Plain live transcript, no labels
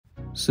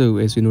So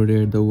as you know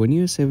that the One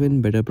UI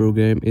 7 beta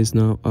program is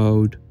now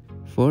out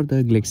for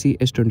the Galaxy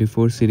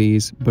S24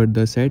 series, but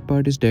the sad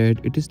part is that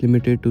it is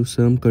limited to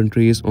some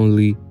countries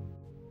only.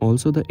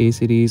 Also the A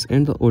series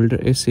and the older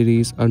S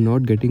series are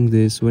not getting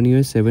this One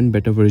UI 7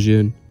 beta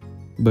version.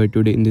 But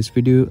today in this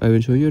video I will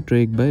show you a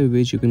trick by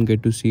which you can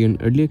get to see an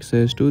early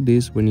access to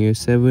these One UI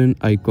 7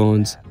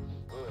 icons.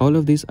 All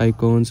of these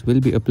icons will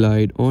be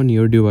applied on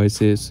your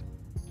devices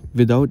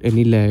without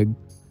any lag.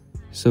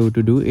 So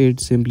to do it,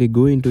 simply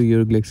go into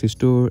your Galaxy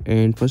store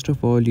and first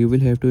of all you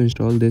will have to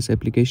install this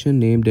application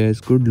named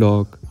as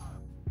GoodLock.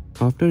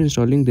 After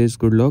installing this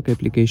GoodLock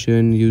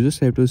application, you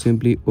just have to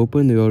simply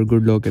open your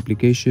GoodLock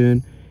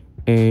application,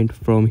 and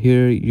from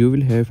here you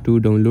will have to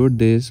download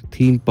this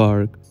theme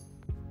park.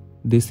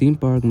 This theme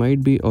park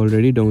might be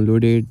already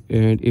downloaded,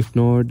 and if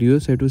not, you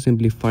just have to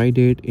simply find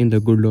it in the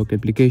GoodLock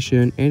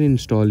application and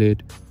install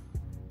it.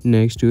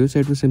 Next, you just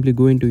have to simply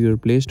go into your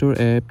Play Store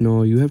app.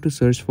 Now you have to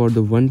search for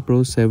the One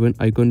Pro 7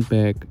 icon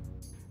pack.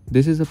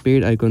 This is a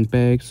paid icon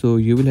pack, so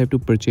you will have to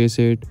purchase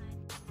it.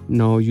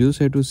 Now you just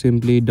have to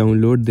simply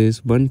download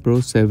this One Pro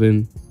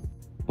 7.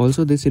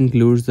 Also, this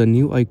includes the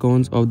new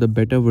icons of the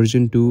beta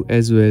version 2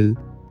 as well.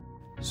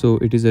 So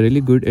it is a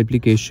really good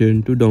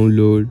application to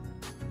download.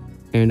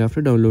 And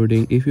after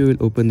downloading, if you will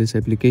open this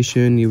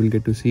application, you will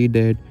get to see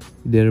that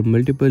there are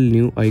multiple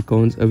new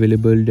icons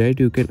available that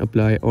you can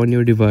apply on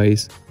your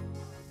device.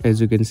 As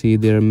you can see,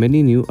 there are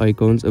many new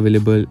icons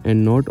available,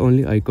 and not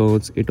only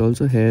icons, it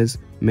also has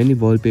many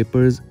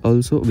wallpapers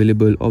also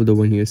available of the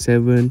One UI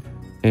 7,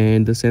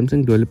 and the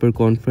Samsung Developer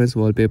Conference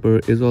wallpaper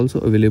is also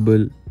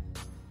available.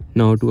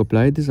 Now to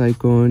apply this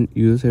icon,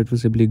 you just have to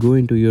simply go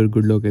into your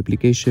GoodLock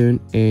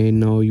application, and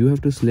now you have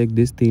to select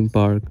this theme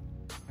park.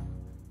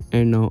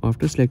 And now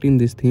after selecting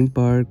this theme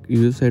park,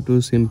 you just have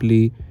to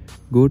simply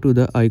go to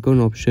the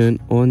icon option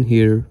on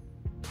here.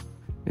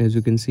 As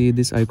you can see,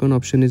 this icon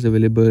option is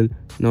available.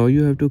 Now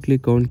you have to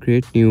click on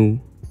create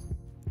new.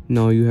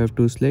 Now you have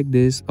to select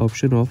this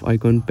option of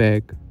icon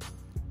pack,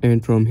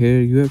 and from here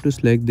you have to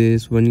select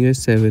this One UI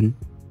 7.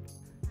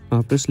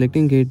 After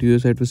selecting it, you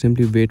just have to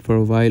simply wait for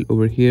a while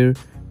over here,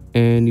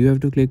 and you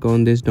have to click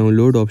on this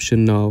download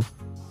option. Now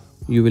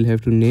you will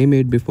have to name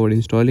it before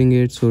installing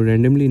it, so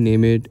randomly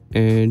name it,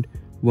 and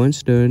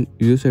once done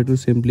you just have to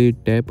simply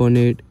tap on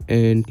it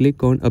and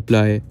click on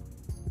apply.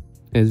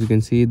 As you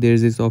can see, there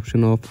is this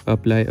option of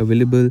apply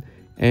available,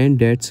 and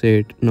that's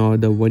it. Now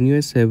the One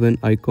UI 7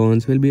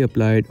 icons will be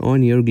applied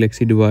on your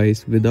Galaxy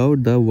device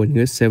without the One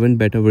UI 7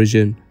 beta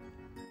version.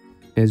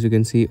 As you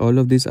can see, all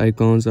of these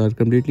icons are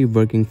completely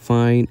working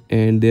fine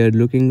and they are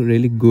looking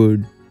really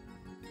good.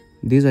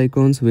 These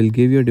icons will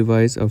give your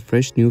device a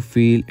fresh new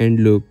feel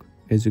and look.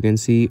 As you can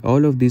see,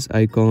 all of these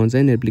icons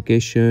and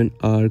application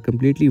are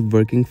completely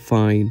working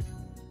fine.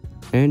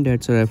 And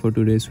that's all for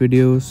today's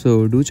video.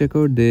 So do check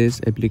out this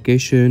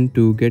application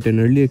to get an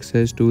early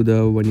access to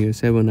the One UI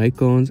 7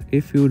 icons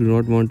if you do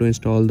not want to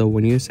install the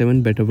One UI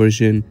 7 beta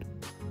version.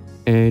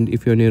 And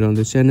if you're new on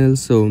this channel,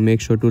 so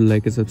make sure to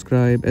like and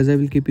subscribe, as I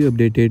will keep you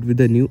updated with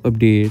the new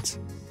updates.